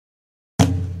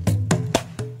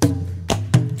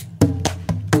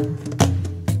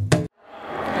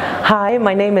Hi,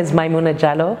 my name is Maimouna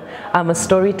Jallow. I'm a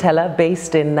storyteller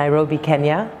based in Nairobi,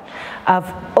 Kenya. I've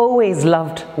always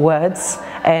loved words,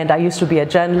 and I used to be a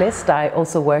journalist. I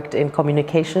also worked in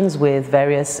communications with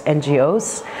various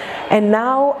NGOs. And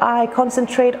now I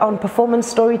concentrate on performance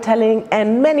storytelling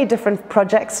and many different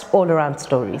projects all around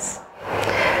stories.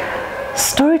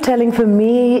 Storytelling for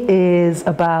me is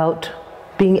about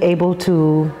being able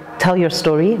to tell your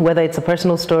story, whether it's a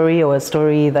personal story or a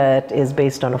story that is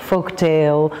based on a folk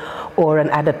tale or an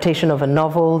adaptation of a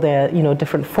novel. There are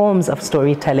different forms of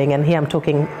storytelling, and here I'm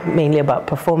talking mainly about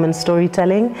performance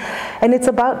storytelling. And it's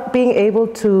about being able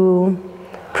to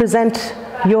present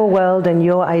your world and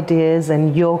your ideas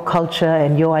and your culture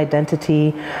and your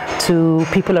identity to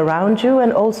people around you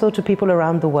and also to people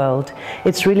around the world.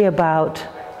 It's really about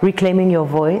reclaiming your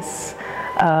voice,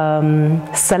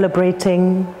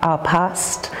 celebrating our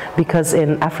past, because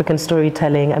in African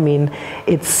storytelling,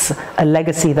 it's a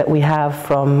legacy that we have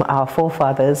from our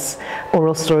forefathers.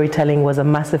 Oral storytelling was a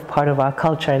massive part of our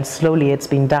culture, and slowly it's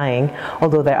been dying,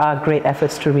 although there are great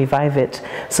efforts to revive it.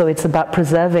 So it's about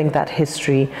preserving that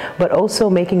history, but also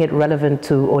making it relevant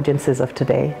to audiences of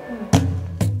today.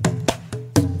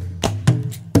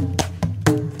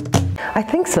 I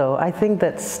think so. I think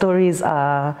that stories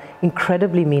are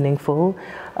incredibly meaningful.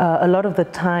 A lot of the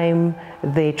time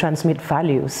they transmit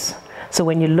values. So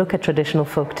when you look at traditional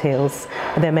folk tales,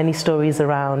 there are many stories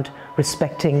around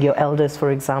respecting your elders,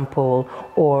 for example,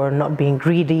 or not being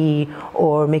greedy,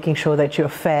 or making sure that you're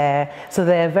fair. So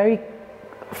there are very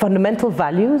fundamental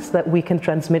values that we can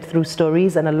transmit through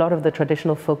stories, and a lot of the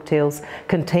traditional folk tales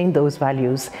contain those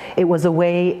values. It was a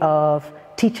way of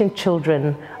teaching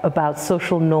children about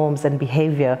social norms and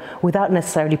behavior without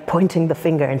necessarily pointing the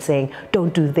finger and saying,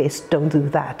 don't do this, don't do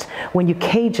that. When you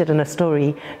cage it in a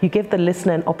story, you give the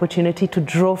listener an opportunity to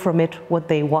draw from it what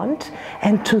they want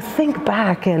and to think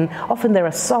back, and often there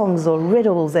are songs or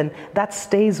riddles and that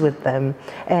stays with them.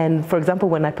 And for example,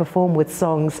 when I perform with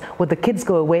songs, what the kids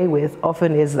go away with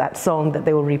often is that song that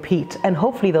they will repeat, and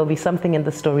hopefully there'll be something in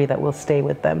the story that will stay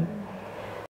with them.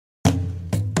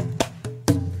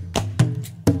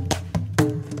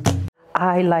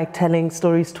 I like telling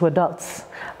stories to adults.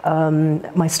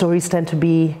 My stories tend to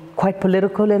be quite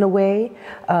political in a way.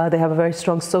 They have a very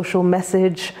strong social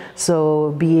message,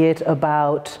 so be it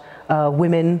about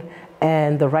women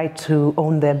and the right to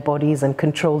own their bodies and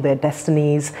control their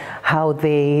destinies, how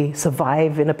they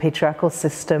survive in a patriarchal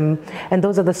system. And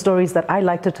those are the stories that I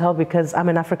like to tell because I'm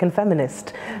an African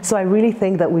feminist. So I really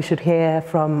think that we should hear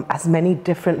from as many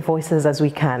different voices as we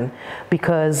can,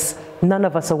 because none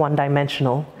of us are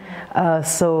one-dimensional.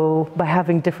 So by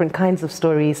having different kinds of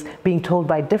stories being told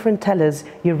by different tellers,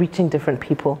 you're reaching different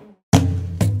people.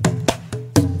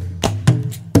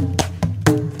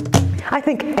 I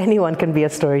think anyone can be a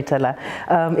storyteller.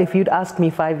 If you'd asked me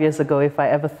 5 years ago if I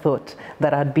ever thought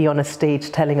that I'd be on a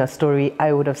stage telling a story,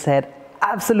 I would have said,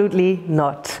 absolutely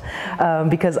not,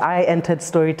 because I entered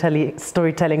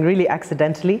storytelling really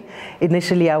accidentally.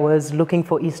 Initially, I was looking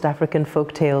for East African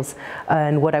folk tales,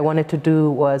 and what I wanted to do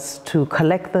was to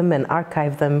collect them and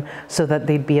archive them so that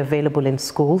they'd be available in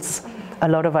schools. A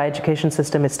lot of our education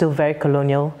system is still very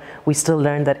colonial. We still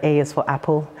learn that A is for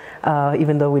apple,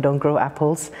 even though we don't grow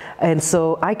apples. And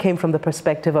so I came from the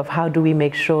perspective of how do we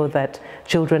make sure that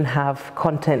children have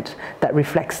content that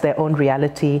reflects their own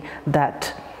reality,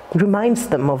 that reminds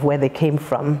them of where they came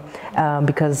from,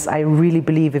 because I really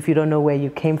believe if you don't know where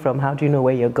you came from, how do you know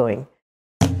where you're going?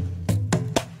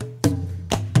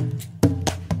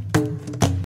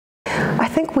 I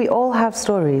think we all have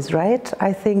stories, right?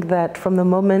 I think that from the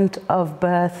moment of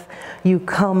birth, you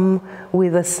come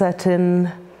with a certain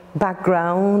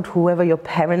background, whoever your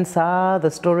parents are,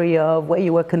 the story of where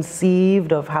you were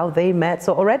conceived, of how they met.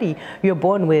 So already you're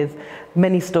born with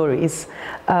many stories.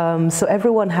 So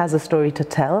everyone has a story to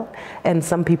tell, and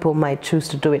some people might choose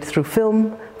to do it through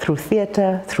film, through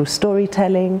theater, through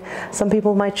storytelling. Some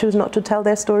people might choose not to tell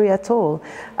their story at all.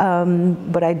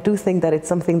 But I do think that it's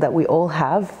something that we all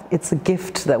have. It's a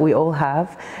gift that we all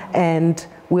have, and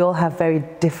we all have very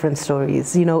different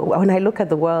stories. You know, when I look at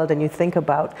the world and you think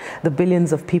about the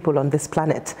billions of people on this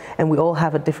planet, and we all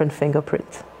have a different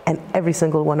fingerprint, and every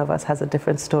single one of us has a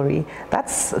different story,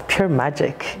 that's pure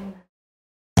magic.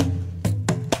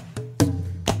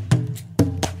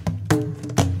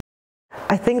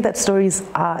 I think that stories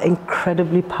are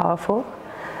incredibly powerful,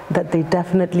 that they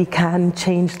definitely can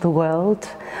change the world.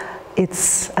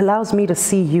 It allows me to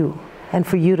see you, and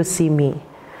for you to see me.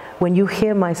 When you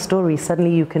hear my story,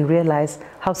 suddenly you can realize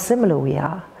how similar we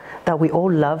are, that we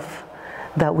all love,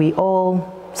 that we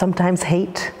all sometimes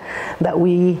hate, that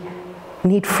we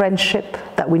need friendship,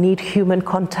 that we need human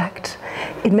contact.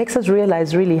 it makes us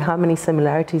realize really how many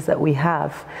similarities that we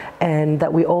have and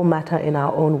that we all matter in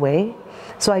our own way.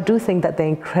 So I do think that they're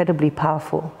incredibly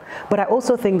powerful. But I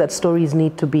also think that stories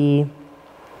need to be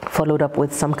followed up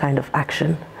with some kind of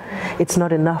action. It's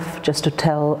not enough just to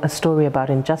tell a story about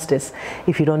injustice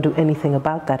if you don't do anything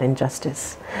about that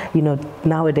injustice. You know,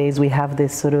 nowadays we have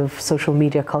this sort of social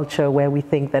media culture where we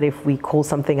think that if we call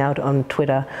something out on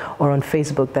Twitter or on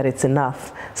Facebook that it's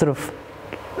enough, sort of,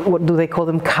 what do they call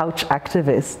them, couch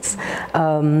activists.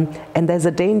 And there's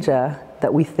a danger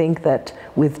that we think that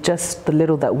with just the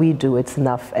little that we do, it's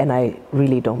enough, and I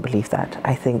really don't believe that.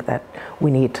 I think that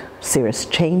we need serious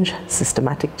change,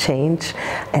 systematic change,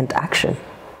 and action.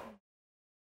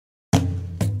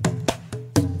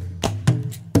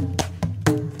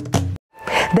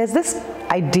 There's this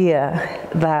idea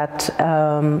that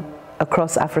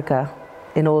across Africa,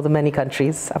 in all the many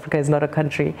countries, Africa is not a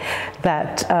country,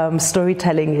 that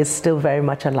storytelling is still very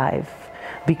much alive,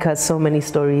 because so many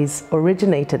stories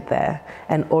originated there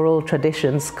and oral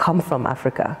traditions come from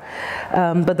Africa.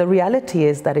 But the reality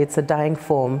is that it's a dying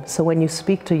form. So when you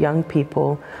speak to young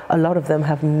people, a lot of them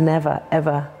have never,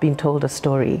 ever been told a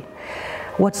story.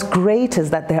 What's great is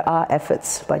that there are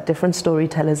efforts by different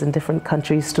storytellers in different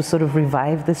countries to sort of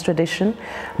revive this tradition,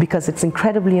 because it's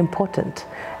incredibly important.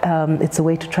 It's a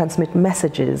way to transmit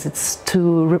messages. It's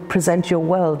to represent your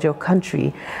world, your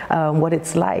country, what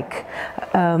it's like.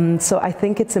 So I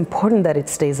think it's important that it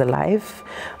stays alive,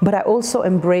 but I also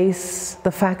embrace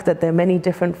the fact that there are many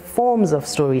different forms of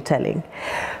storytelling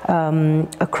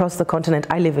across the continent.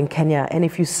 I live in Kenya, and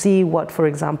if you see what, for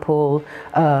example,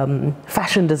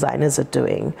 fashion designers are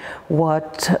doing,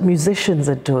 what musicians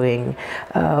are doing,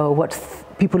 what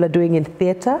people are doing in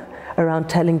theater around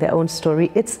telling their own story,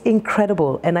 it's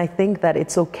incredible. And I think that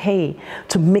it's okay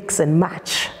to mix and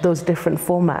match those different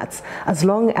formats, as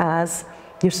long as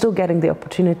you're still getting the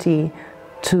opportunity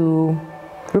to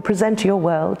represent your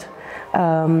world,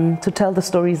 to tell the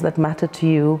stories that matter to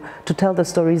you, to tell the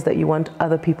stories that you want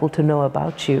other people to know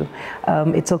about you.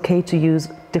 It's okay to use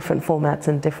different formats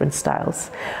and different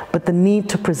styles, but the need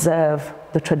to preserve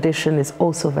the tradition is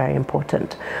also very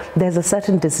important. There's a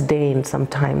certain disdain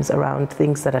sometimes around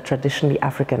things that are traditionally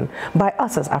African by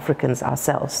us as Africans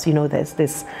ourselves. You know, there's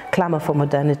this clamor for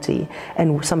modernity,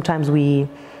 and sometimes we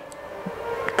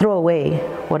throw away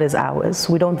what is ours.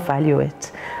 We don't value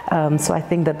it. So I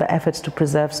think that the efforts to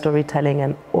preserve storytelling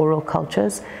and oral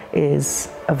cultures is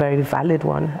a very valid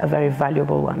one, a very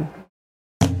valuable one.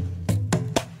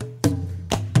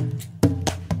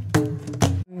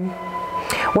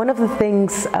 One of the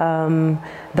things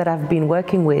that I've been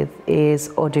working with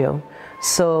is audio.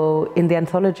 So in the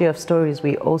anthology of stories,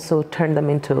 we also turn them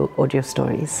into audio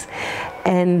stories.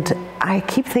 And I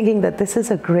keep thinking that this is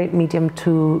a great medium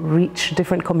to reach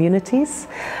different communities,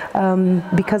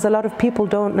 because a lot of people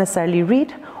don't necessarily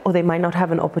read, or they might not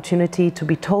have an opportunity to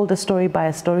be told a story by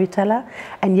a storyteller,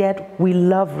 and yet we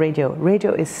love radio.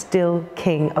 Radio is still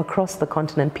king across the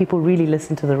continent. People really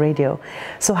listen to the radio.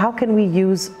 So how can we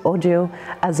use audio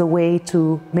as a way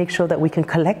to make sure that we can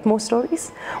collect more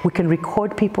stories, we can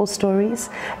record people's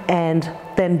stories, and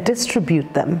then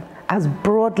distribute them as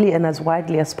broadly and as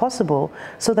widely as possible,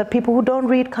 so that people who don't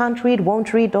read, can't read,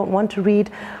 won't read, don't want to read,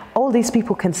 all these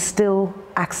people can still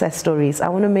access stories. I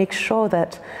want to make sure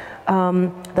that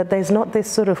that there's not this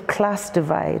sort of class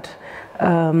divide.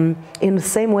 In the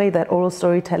same way that oral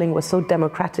storytelling was so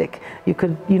democratic, you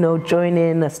could, you know, join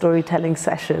in a storytelling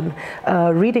session.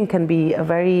 Reading can be a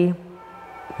very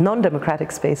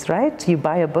non-democratic space, right? You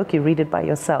buy a book, you read it by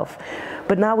yourself.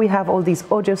 But now we have all these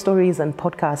audio stories and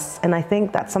podcasts, and I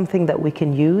think that's something that we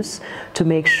can use to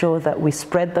make sure that we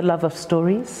spread the love of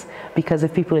stories, because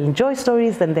if people enjoy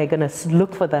stories, then they're going to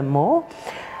look for them more.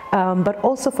 But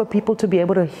also for people to be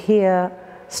able to hear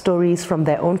stories from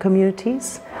their own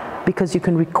communities, because you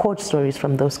can record stories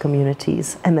from those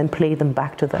communities and then play them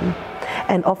back to them.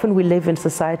 And often we live in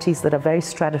societies that are very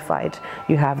stratified.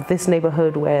 You have this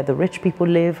neighborhood where the rich people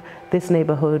live, this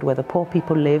neighborhood where the poor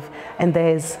people live, and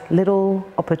there's little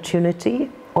opportunity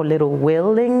or little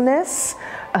willingness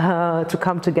to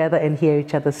come together and hear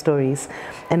each other's stories.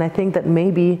 And I think that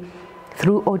maybe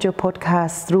through audio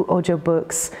podcasts, through audio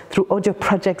books, through audio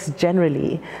projects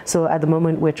generally. So at the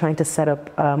moment we're trying to set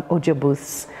up audio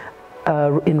booths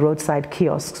in roadside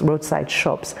kiosks, roadside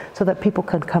shops, so that people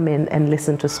can come in and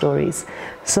listen to stories.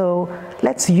 So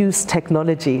let's use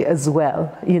technology as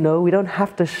well. You know, we don't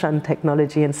have to shun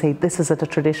technology and say this is at a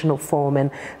traditional form and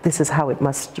this is how it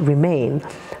must remain.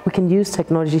 We can use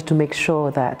technology to make sure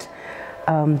that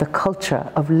the culture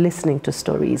of listening to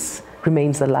stories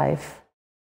remains alive.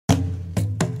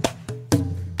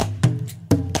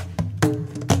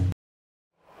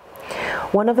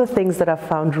 One of the things that I've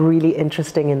found really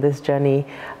interesting in this journey,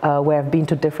 where I've been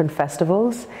to different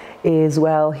festivals, is,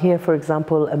 well, here, for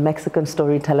example, a Mexican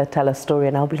storyteller tell a story,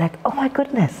 and I'll be like, oh my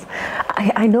goodness,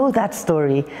 I know that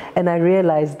story. And I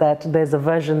realize that there's a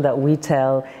version that we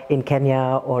tell in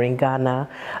Kenya or in Ghana.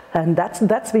 And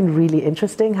that's been really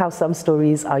interesting, how some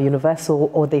stories are universal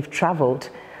or they've traveled.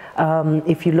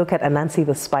 If you look at Anansi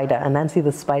the Spider, Anansi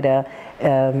the Spider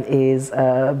is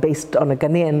based on a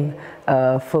Ghanaian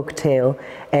folk tale,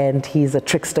 and he's a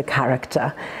trickster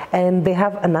character. And they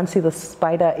have Anansi the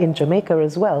Spider in Jamaica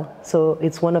as well. So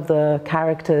it's one of the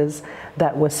characters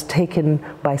that was taken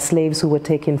by slaves who were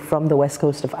taken from the west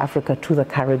coast of Africa to the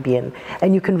Caribbean.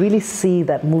 And you can really see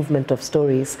that movement of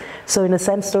stories. So in a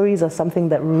sense, stories are something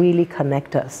that really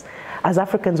connect us. As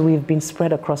Africans, we've been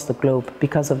spread across the globe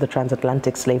because of the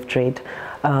transatlantic slave trade,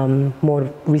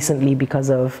 more recently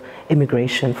because of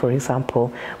immigration, for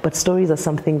example. But stories are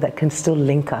something that can still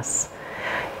link us.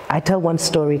 I tell one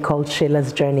story called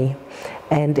Sheila's Journey,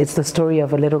 and it's the story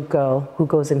of a little girl who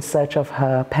goes in search of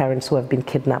her parents who have been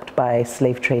kidnapped by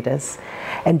slave traders.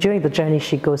 And during the journey,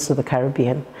 she goes to the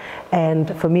Caribbean.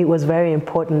 And for me, it was very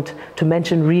important to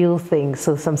mention real things,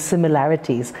 so some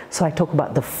similarities. So I talk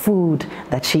about the food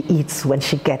that she eats when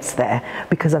she gets there,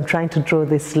 because I'm trying to draw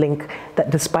this link that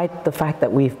despite the fact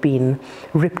that we've been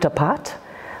ripped apart,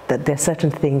 that there are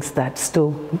certain things that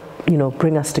still,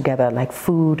 bring us together, like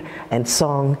food and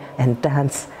song and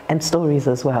dance and stories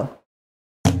as well.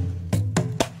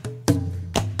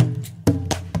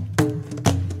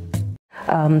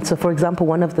 So for example,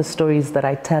 one of the stories that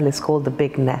I tell is called The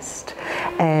Big Nest,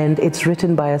 and it's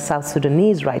written by a South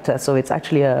Sudanese writer, so it's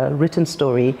actually a written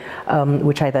story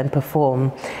which I then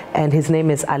perform, and his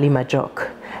name is Ali Majok.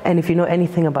 And if you know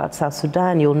anything about South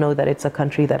Sudan, you'll know that it's a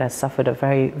country that has suffered a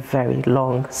very, very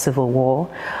long civil war,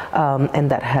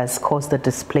 and that has caused the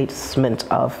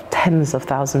displacement of tens of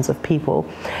thousands of people.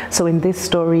 So in this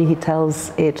story, he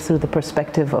tells it through the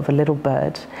perspective of a little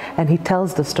bird, and he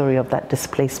tells the story of that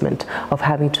displacement, of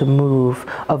having to move,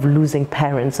 of losing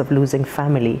parents, of losing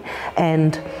family.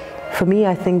 And for me,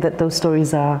 I think that those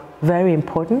stories are very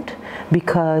important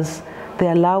because they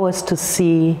allow us to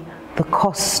see the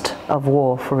cost of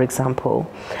war, for example.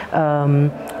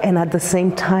 And at the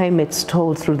same time, it's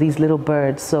told through these little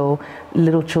birds, so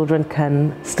little children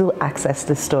can still access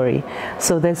this story.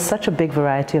 So there's such a big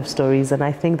variety of stories, and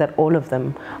I think that all of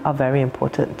them are very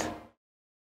important.